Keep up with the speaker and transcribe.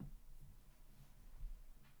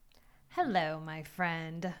Hello, my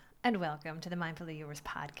friend, and welcome to the Mindfully Yours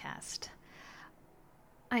podcast.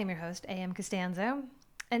 I am your host, A.M. Costanzo,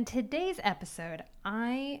 and today's episode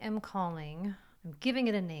I'm giving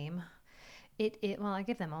it a name. Well, I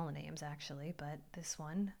give them all the names actually, but this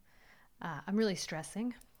one, I'm really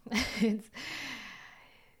stressing.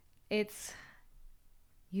 it's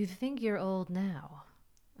you think you're old now.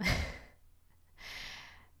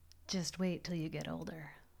 Just wait till you get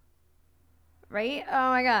older. Right?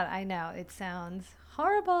 Oh my God, I know. It sounds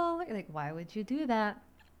horrible. Like, why would you do that?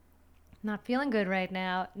 Not feeling good right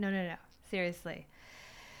now. No. Seriously.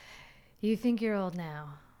 You think you're old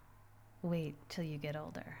now. Wait till you get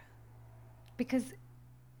older. Because,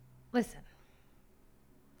 listen,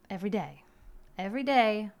 every day,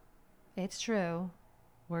 it's true,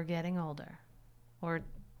 we're getting older. We're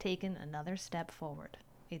taking another step forward.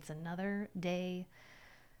 It's another day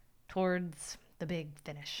towards the big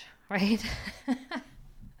finish, right?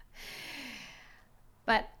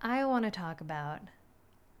 But I want to talk about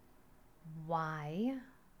why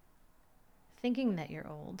thinking that you're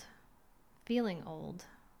old, feeling old,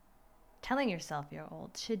 telling yourself you're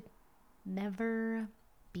old should never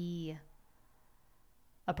be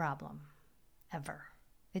a problem, ever.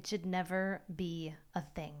 It should never be a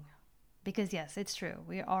thing. Because yes, it's true,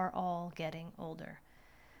 we are all getting older.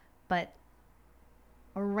 But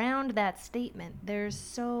around that statement, there's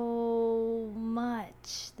so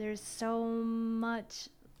much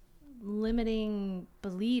limiting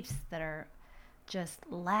beliefs that are just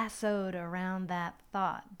lassoed around that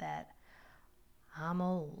thought that I'm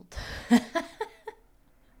old. And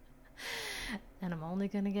I'm only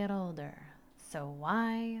going to get older. So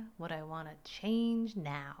why would I want to change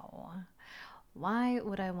now? Why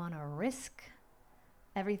would I want to risk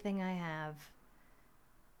everything I have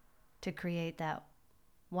to create that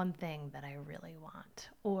one thing that I really want,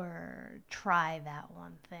 or try that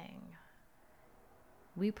one thing?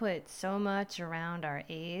 We put so much around our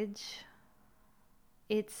age.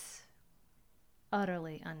 It's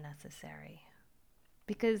utterly unnecessary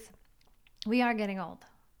because we are getting old.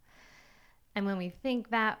 And when we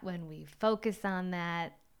think that, when we focus on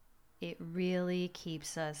that, it really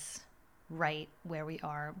keeps us right where we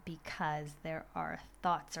are, because there are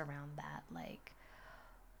thoughts around that, like,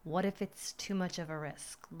 what if it's too much of a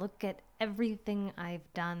risk? Look at everything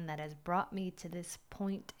I've done that has brought me to this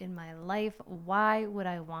point in my life. Why would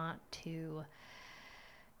I want to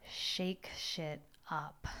shake shit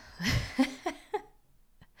up?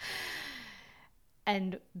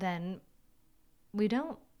 And then we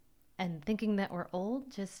don't. And thinking that we're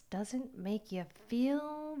old just doesn't make you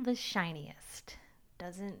feel the shiniest,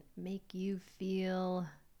 doesn't make you feel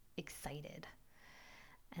excited.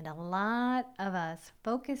 And a lot of us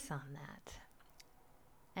focus on that.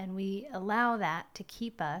 And we allow that to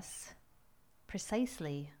keep us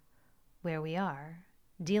precisely where we are,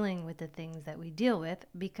 dealing with the things that we deal with,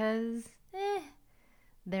 because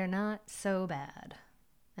they're not so bad.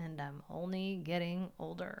 And I'm only getting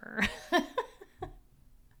older.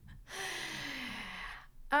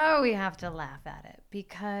 Oh, we have to laugh at it,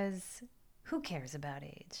 because who cares about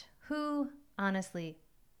age? Who honestly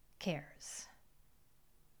cares?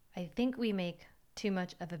 I think we make too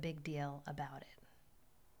much of a big deal about it.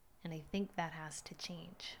 And I think that has to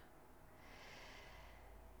change.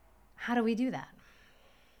 How do we do that?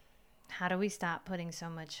 How do we stop putting so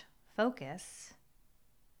much focus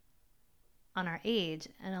on our age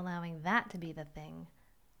and allowing that to be the thing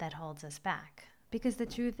that holds us back? Because the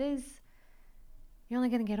truth is, you're only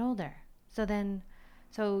going to get older.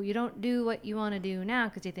 So you don't do what you want to do now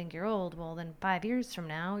because you think you're old. Well, then 5 years from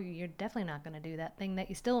now, you're definitely not going to do that thing that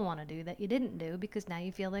you still want to do that you didn't do, because now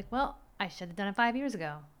you feel like, well, I should have done it 5 years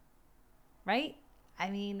ago. Right? I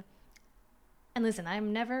mean, and listen,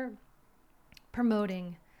 I'm never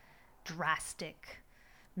promoting drastic,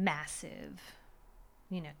 massive,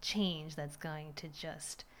 change that's going to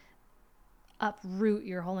just uproot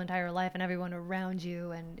your whole entire life and everyone around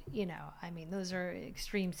you. And, those are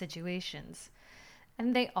extreme situations.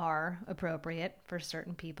 And they are appropriate for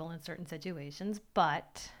certain people in certain situations.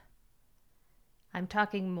 But I'm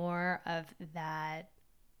talking more of that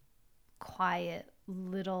quiet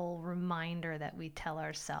little reminder that we tell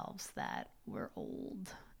ourselves that we're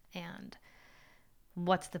old. And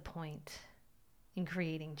what's the point in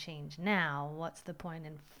creating change now? What's the point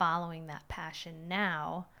in following that passion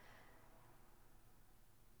now?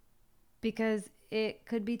 Because it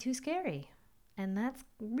could be too scary. And that's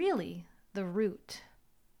really the root,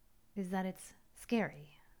 is that it's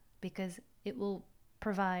scary, because it will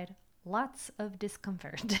provide lots of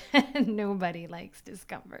discomfort. Nobody likes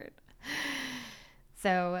discomfort.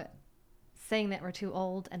 So saying that we're too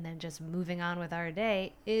old and then just moving on with our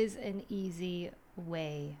day is an easy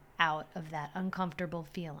way out of that uncomfortable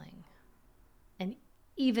feeling. And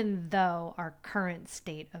even though our current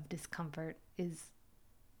state of discomfort is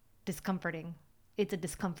discomforting, it's a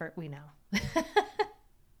discomfort we know.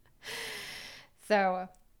 So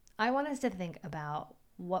I want us to think about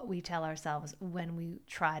what we tell ourselves when we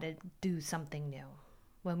try to do something new,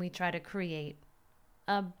 when we try to create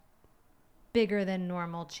a bigger than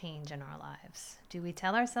normal change in our lives. Do we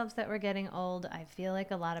tell ourselves that we're getting old? I feel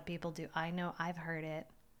like a lot of people do. I know I've heard it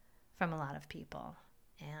from a lot of people.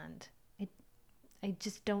 And I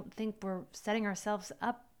just don't think we're setting ourselves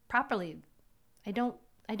up properly. I don't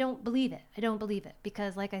believe it. I don't believe it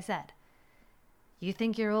because, like I said, you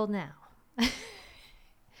think you're old now.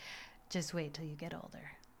 Just wait till you get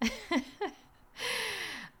older.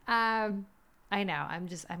 I know. I'm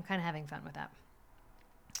kind of having fun with that.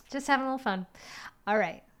 Just having a little fun. All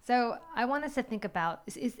right. So I want us to think about,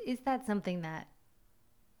 is that something that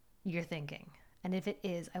you're thinking? And if it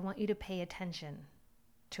is, I want you to pay attention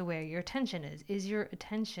to where your attention is. Is your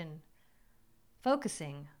attention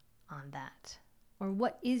focusing on that? Or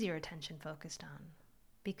what is your attention focused on?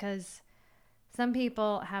 Because some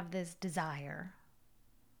people have this desire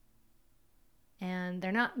and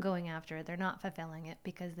they're not going after it. They're not fulfilling it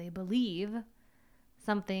because they believe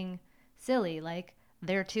something silly like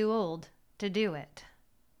they're too old to do it.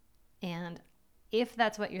 And if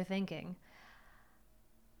that's what you're thinking,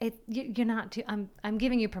 you're not too, I'm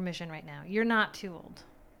giving you permission right now. You're not too old.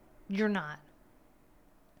 You're not.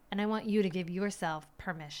 And I want you to give yourself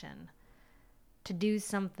permission to do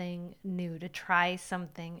something new, to try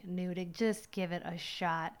something new, to just give it a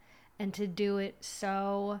shot and to do it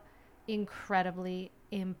so incredibly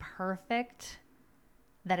imperfect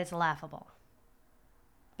that it's laughable.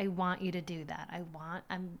 I want you to do that.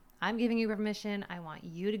 I'm giving you permission. I want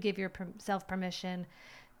you to give yourself permission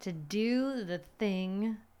to do the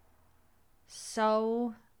thing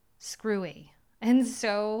so screwy and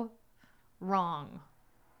so wrong.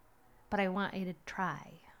 But I want you to try.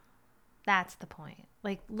 That's the point.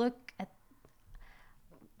 Like, look at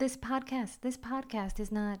this podcast. This podcast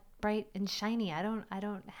is not bright and shiny. I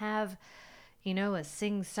don't have, a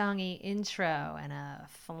sing-songy intro and a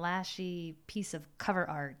flashy piece of cover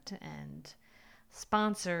art and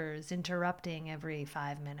sponsors interrupting every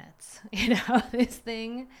 5 minutes. This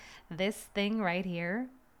thing right here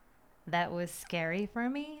that was scary for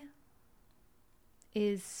me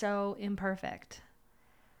is so imperfect.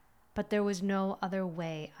 But there was no other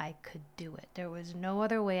way I could do it. There was no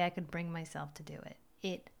other way I could bring myself to do it.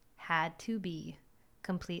 It had to be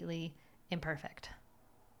completely imperfect.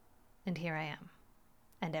 And here I am.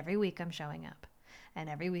 And every week I'm showing up. And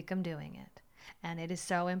every week I'm doing it. And it is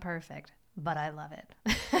so imperfect, but I love it.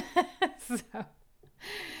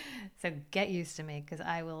 So get used to me because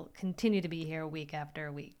I will continue to be here week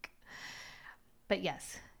after week. But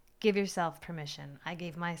yes, give yourself permission. I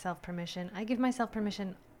gave myself permission. I give myself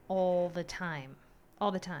permission all the time,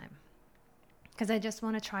 because I just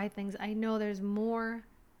want to try things. I know there's more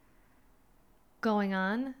going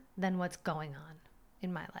on than what's going on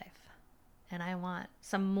in my life, and I want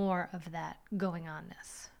some more of that going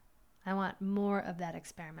onness. I want more of that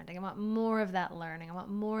experimenting. I want more of that learning. I want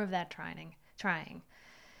more of that trying,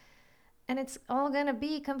 and it's all gonna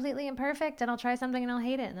be completely imperfect, and I'll try something and I'll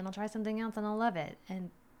hate it, and then I'll try something else and I'll love it.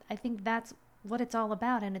 And I think that's what it's all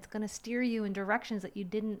about, and it's going to steer you in directions that you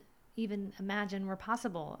didn't even imagine were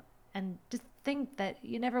possible. And just think that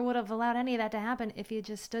you never would have allowed any of that to happen if you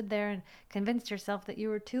just stood there and convinced yourself that you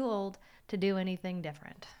were too old to do anything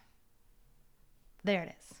different. There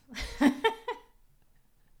it is.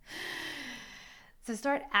 So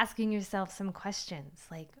start asking yourself some questions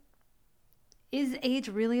like, is age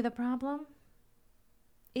really the problem?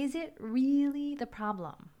 Is it really the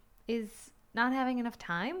problem? Is not having enough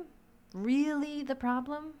time really the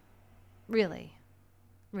problem? Really?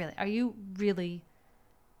 Are you really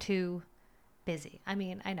too busy? I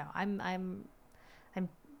mean, I know I'm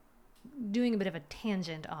doing a bit of a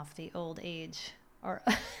tangent off the old age, or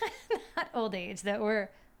not old age, that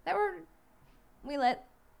we let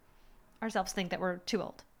ourselves think that we're too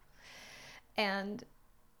old. And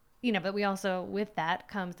but we also, with that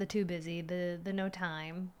comes the too busy, the no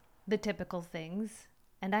time, the typical things.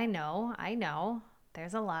 And I know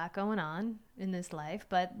there's a lot going on in this life,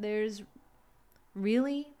 but there's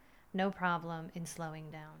really no problem in slowing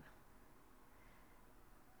down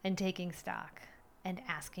and taking stock and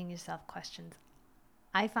asking yourself questions.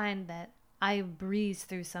 I find that I breezed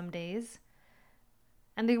through some days,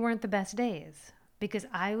 and they weren't the best days because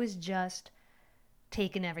I was just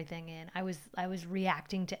taking everything in. I was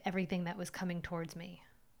reacting to everything that was coming towards me.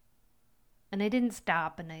 And I didn't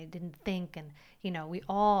stop and I didn't think. And, we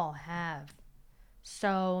all have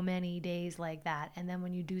so many days like that. And then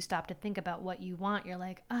when you do stop to think about what you want, you're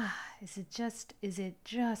like, is it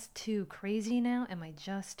just too crazy now? Am I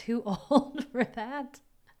just too old for that?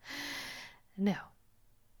 No.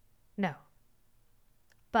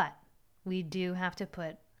 But we do have to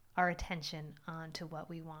put our attention onto what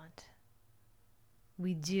we want.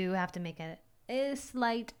 We do have to make a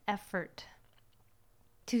slight effort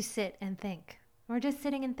to sit and think. We're just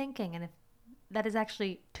sitting and thinking. And if that is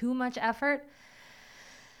actually too much effort,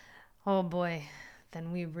 oh boy,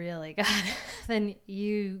 then we really then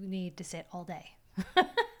you need to sit all day.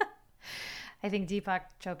 I think Deepak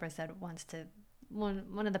Chopra said once to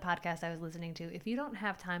one of the podcasts I was listening to, if you don't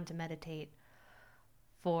have time to meditate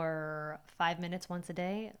for 5 minutes once a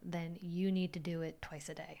day, then you need to do it twice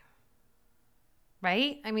a day.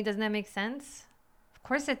 Right? I mean, doesn't that make sense? Of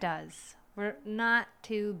course it does. We're not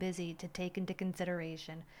too busy to take into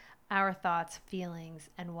consideration our thoughts, feelings,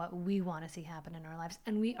 and what we want to see happen in our lives.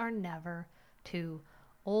 And we are never too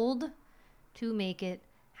old to make it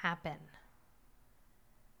happen.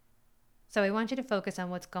 So I want you to focus on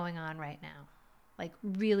what's going on right now. Like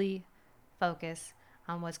really focus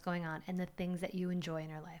on what's going on and the things that you enjoy in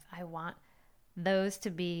your life. I want those to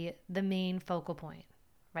be the main focal point,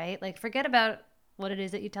 right? Like forget about what it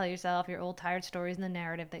is that you tell yourself, your old tired stories and the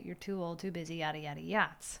narrative that you're too old, too busy, yada, yada,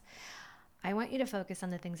 yada. I want you to focus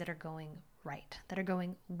on the things that are going right, that are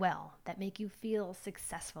going well, that make you feel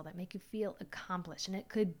successful, that make you feel accomplished. And it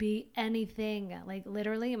could be anything. Like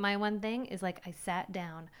literally my one thing is like I sat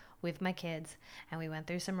down with my kids and we went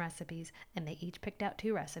through some recipes and they each picked out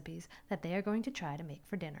 2 recipes that they are going to try to make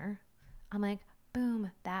for dinner. I'm like,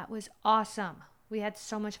 boom, that was awesome. We had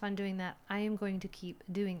so much fun doing that. I am going to keep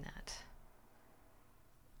doing that.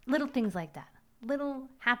 Little things like that. Little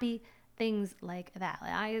happy things like that.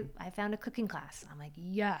 I found a cooking class. I'm like,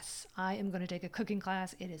 yes, I am going to take a cooking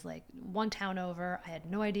class. It is like one town over. I had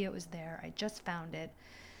no idea it was there. I just found it.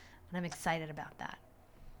 And I'm excited about that.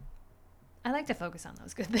 I like to focus on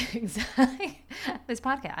those good things. This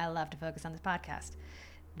podcast, I love to focus on this podcast.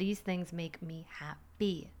 These things make me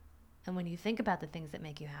happy. And when you think about the things that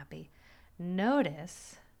make you happy,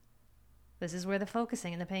 notice, this is where the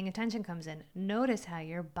focusing and the paying attention comes in. Notice how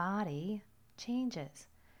your body changes,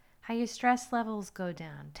 how your stress levels go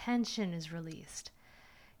down, tension is released.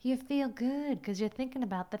 You feel good because you're thinking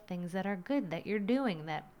about the things that are good that you're doing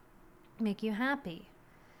that make you happy.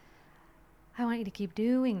 I want you to keep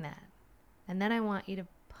doing that. And then I want you to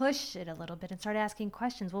push it a little bit and start asking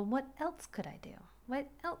questions. Well, what else could I do? What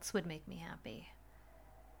else would make me happy?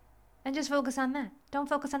 And just focus on that. Don't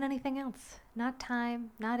focus on anything else. Not time,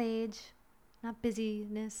 not age, not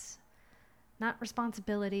busyness, not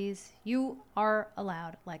responsibilities. You are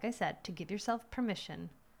allowed, like I said, to give yourself permission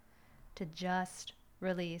to just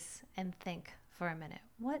release and think for a minute.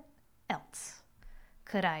 What else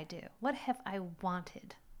could I do? What have I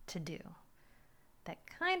wanted to do that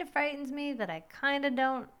kind of frightens me, that I kind of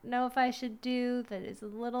don't know if I should do, that is a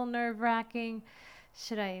little nerve-wracking?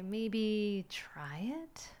 Should I maybe try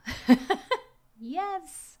it?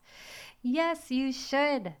 Yes. Yes, you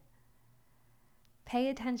should. Pay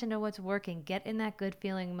attention to what's working. Get in that good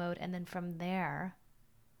feeling mode. And then from there,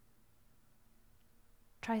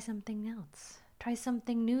 try something else. Try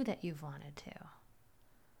something new that you've wanted to.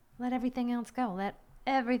 Let everything else go. Let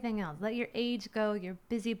everything else. Let your age go, your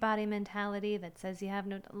busybody mentality that says you have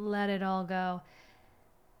no, let it all go.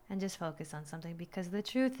 And just focus on something, because the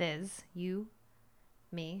truth is, you,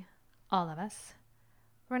 me, all of us,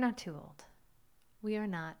 we're not too old. We are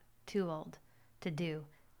not too old to do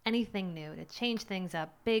anything new, to change things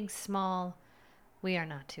up, big, small. We are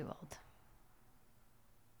not too old.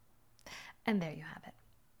 And there you have it.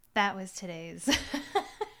 That was today's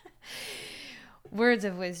words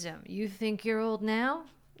of wisdom. You think you're old now?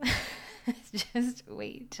 Just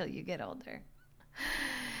wait till you get older.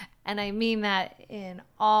 And I mean that in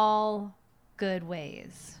all good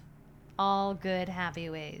ways. All good, happy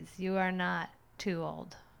ways. You are not too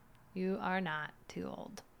old. You are not too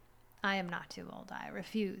old. I am not too old. I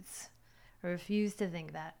refuse. I refuse to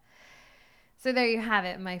think that. So there you have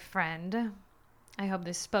it, my friend. I hope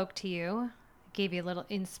this spoke to you. Gave you a little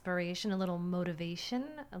inspiration, a little motivation,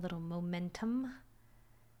 a little momentum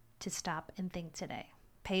to stop and think today.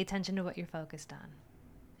 Pay attention to what you're focused on,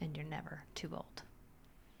 and you're never too old.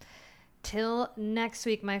 Till next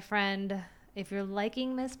week, my friend, if you're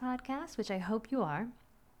liking this podcast, which I hope you are,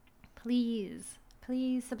 please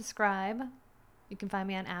subscribe. You can find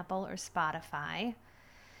me on Apple or Spotify.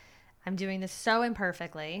 I'm doing this so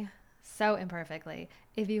imperfectly.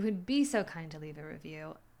 If you would be so kind to leave a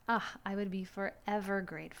review, I would be forever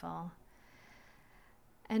grateful.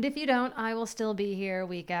 And if you don't, I will still be here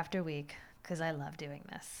week after week because I love doing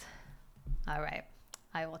this. All right.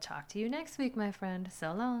 I will talk to you next week, my friend.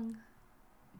 So long.